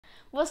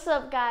What's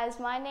up guys,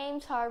 my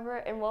name's Harbor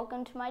and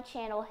welcome to my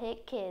channel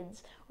Hit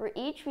Kids, where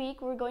each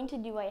week we're going to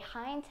do a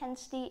high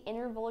intensity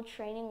interval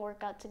training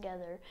workout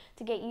together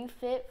to get you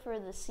fit for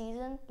the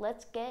season.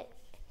 Let's get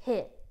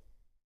hit.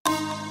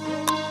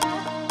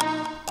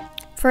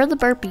 For the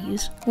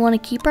burpees, we want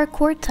to keep our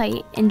core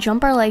tight and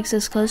jump our legs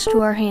as close to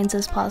our hands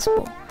as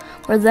possible.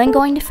 We're then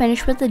going to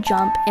finish with a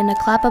jump and a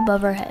clap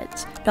above our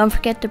heads. Don't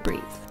forget to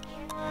breathe.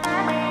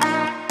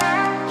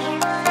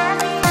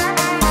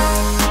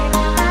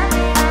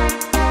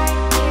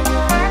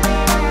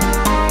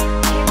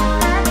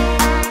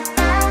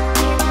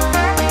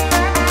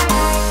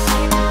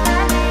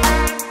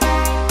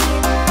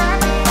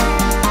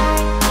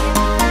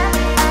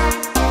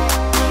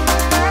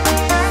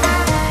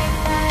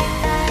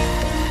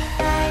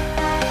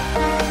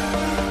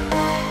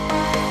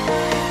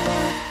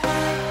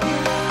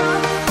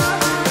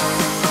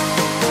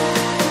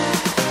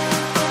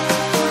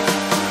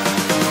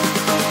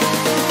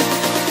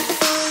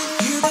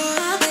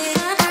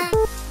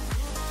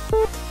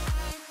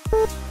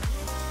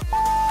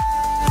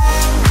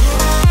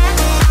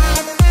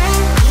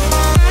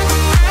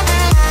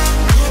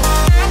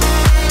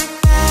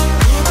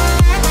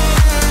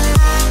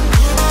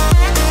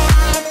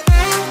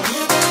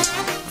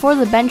 For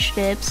the bench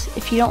dips,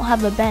 if you don't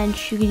have a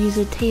bench, you could use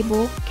a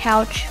table,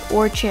 couch,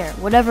 or chair,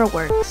 whatever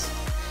works.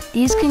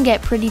 These can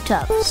get pretty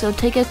tough, so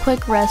take a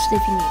quick rest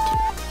if you need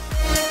to.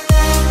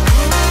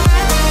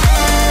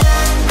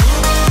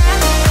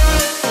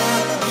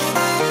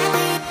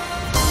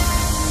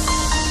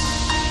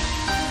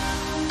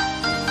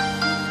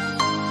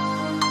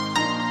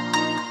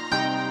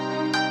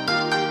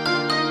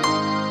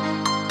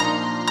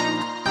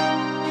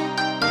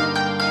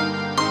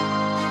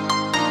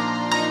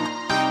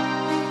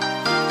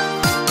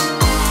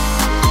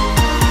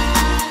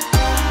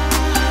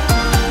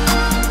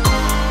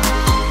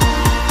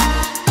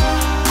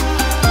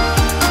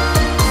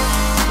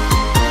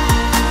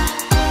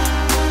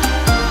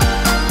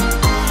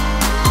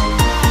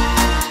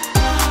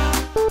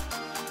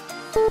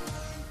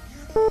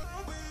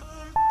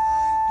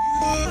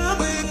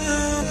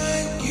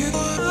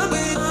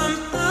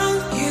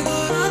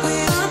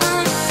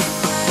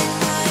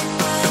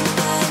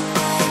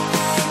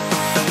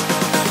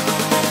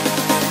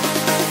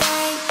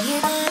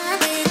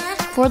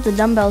 For the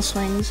dumbbell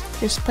swings,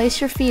 just place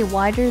your feet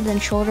wider than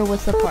shoulder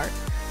width apart.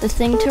 The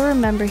thing to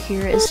remember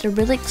here is to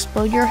really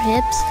explode your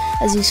hips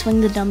as you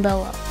swing the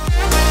dumbbell up.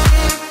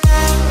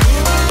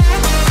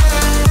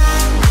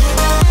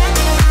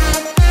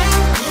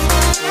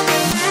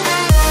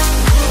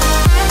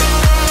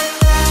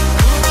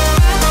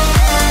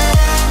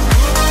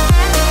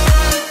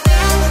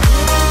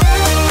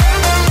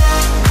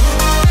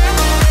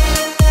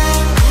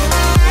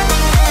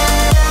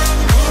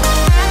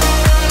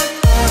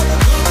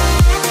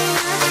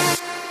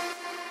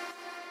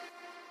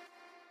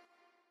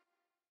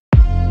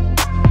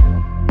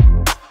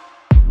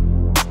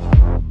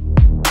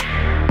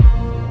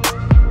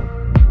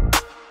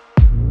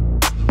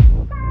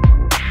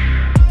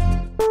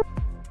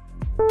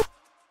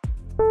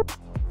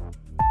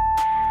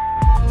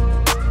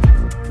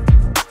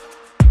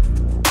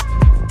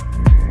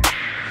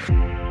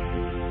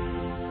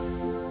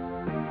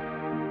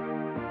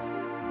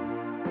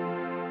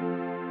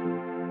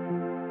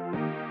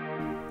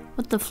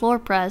 With the floor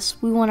press,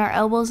 we want our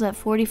elbows at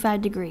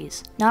 45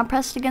 degrees, not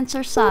pressed against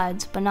our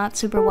sides, but not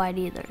super wide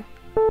either.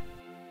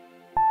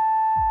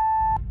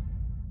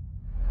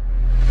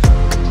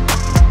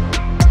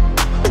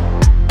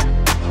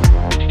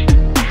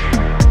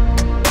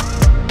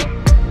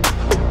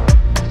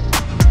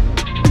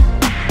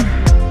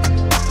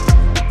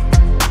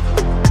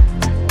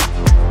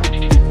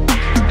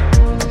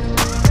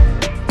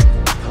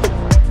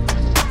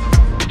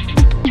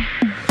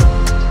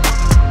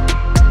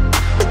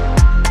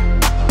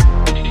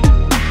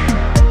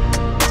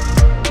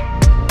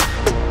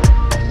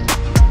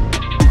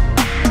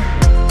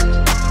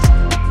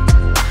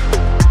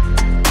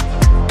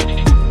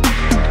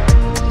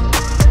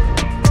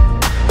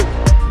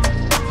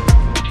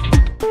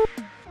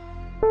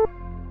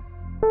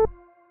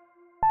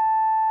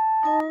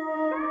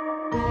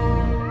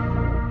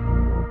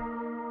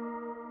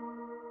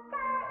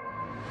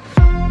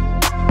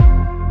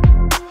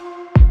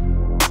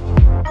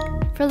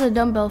 For the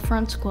dumbbell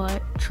front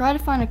squat, try to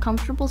find a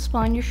comfortable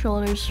spot on your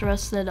shoulders to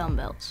rest the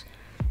dumbbells.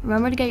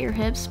 Remember to get your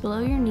hips below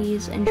your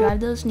knees and drive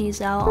those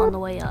knees out on the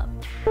way up.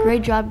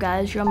 Great job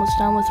guys, you're almost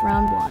done with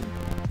round one.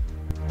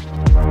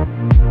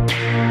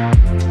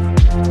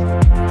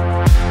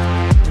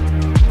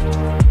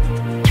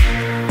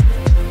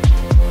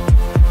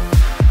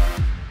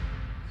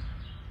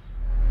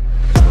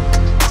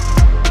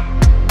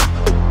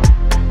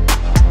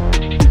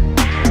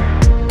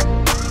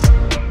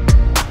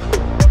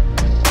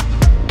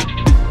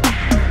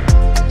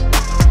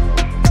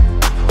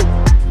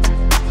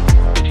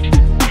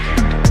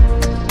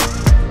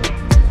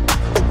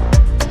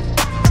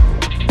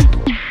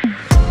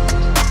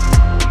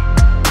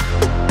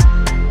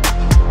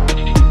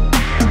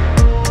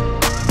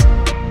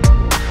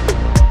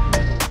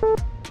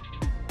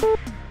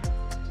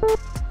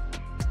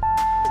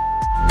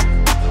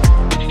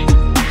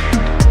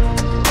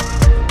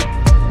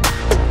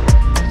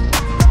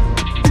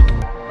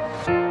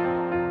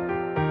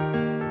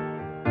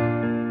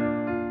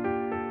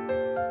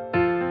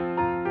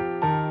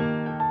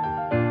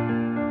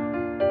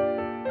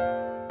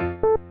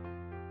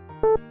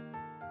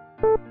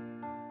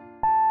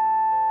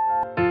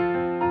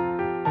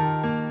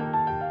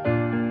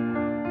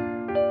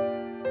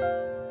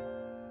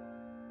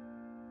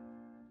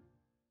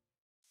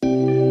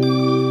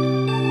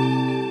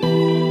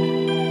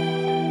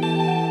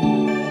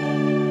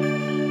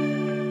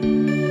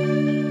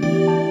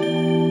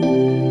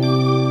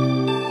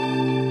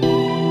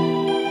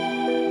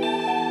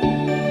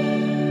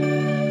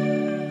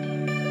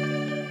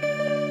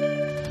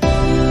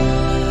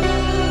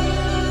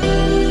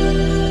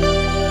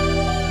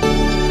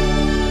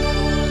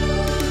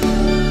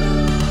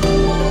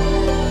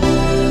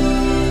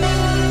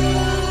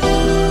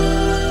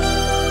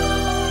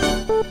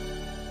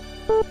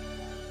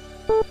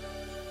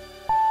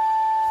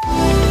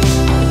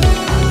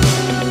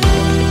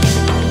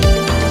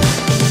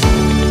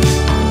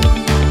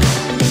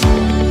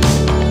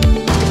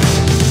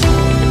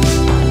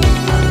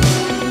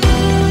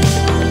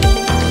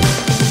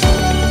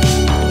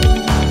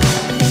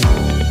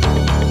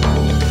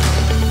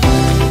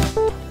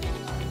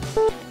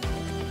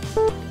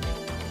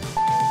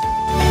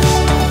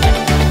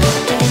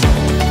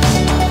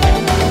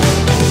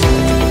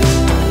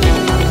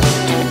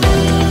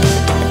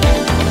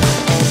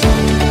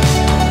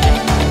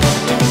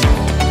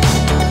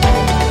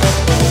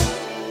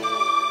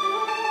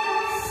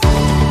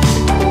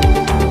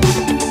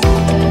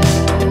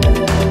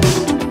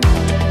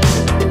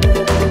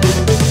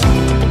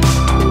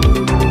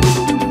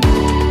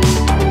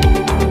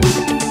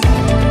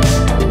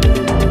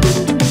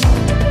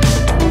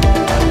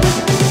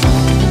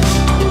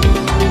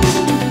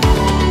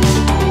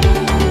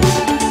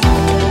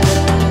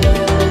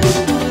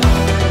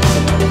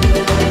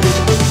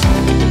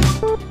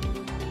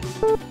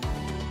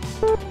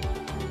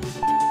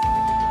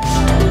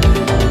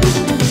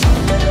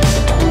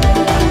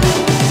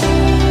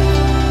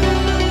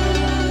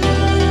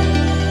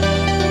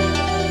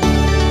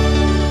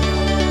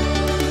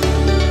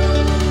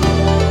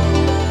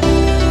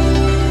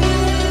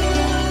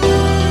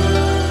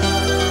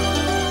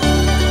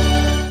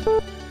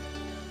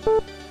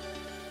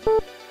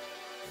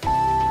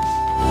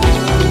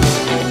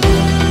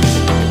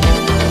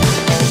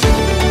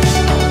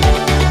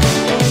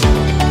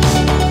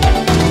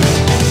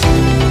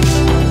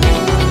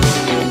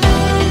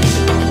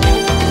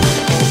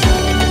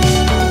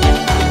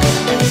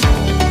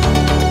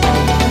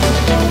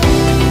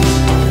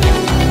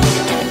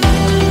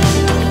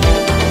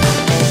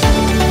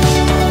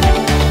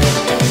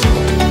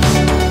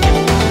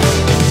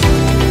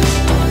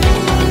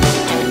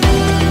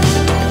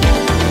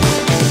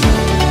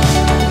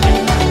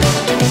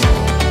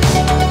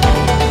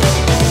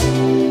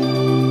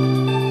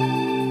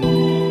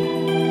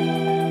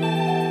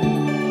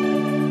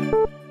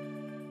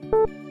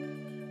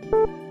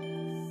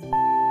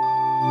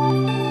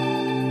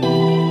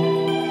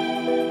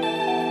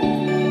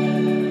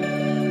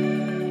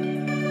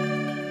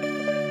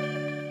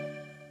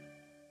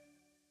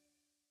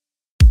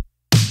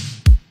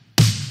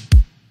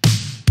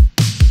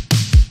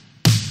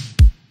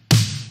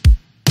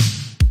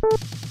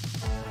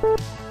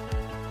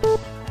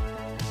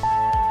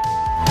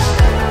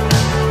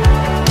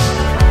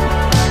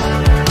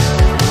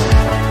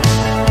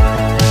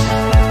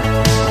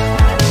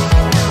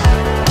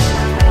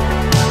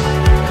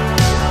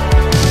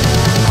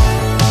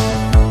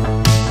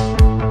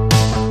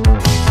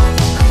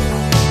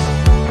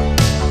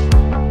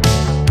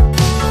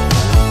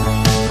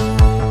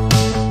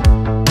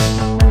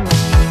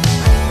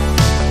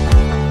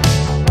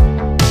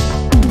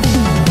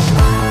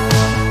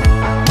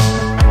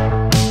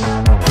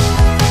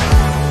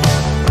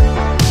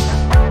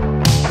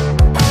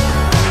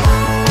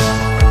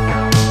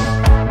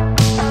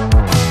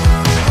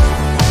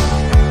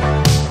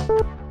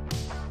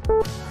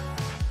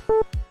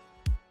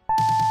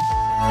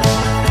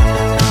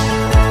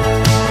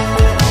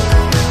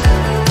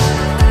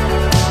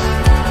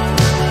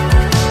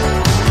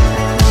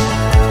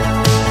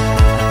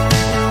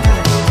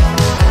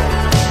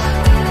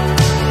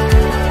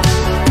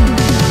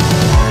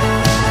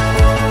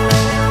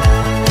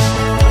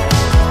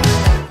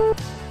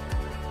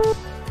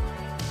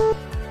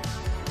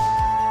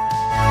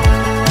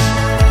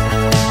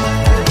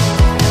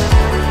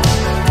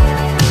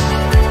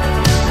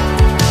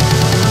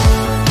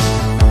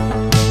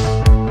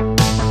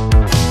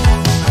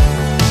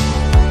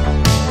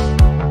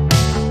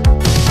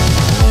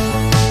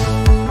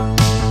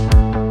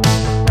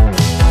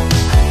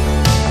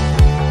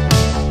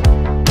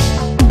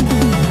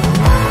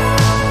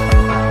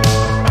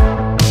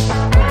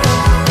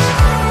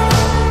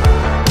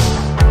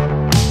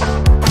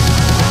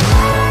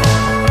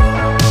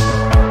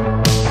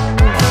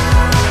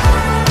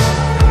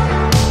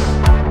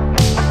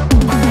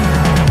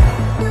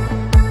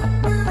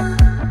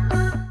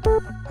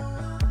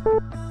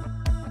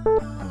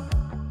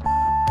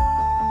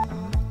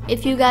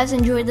 If you guys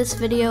enjoyed this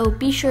video,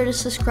 be sure to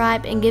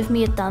subscribe and give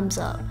me a thumbs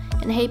up.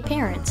 And hey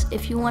parents,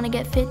 if you want to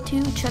get fit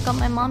too, check out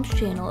my mom's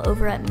channel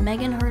over at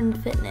Megan Herden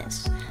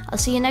Fitness. I'll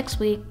see you next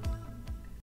week.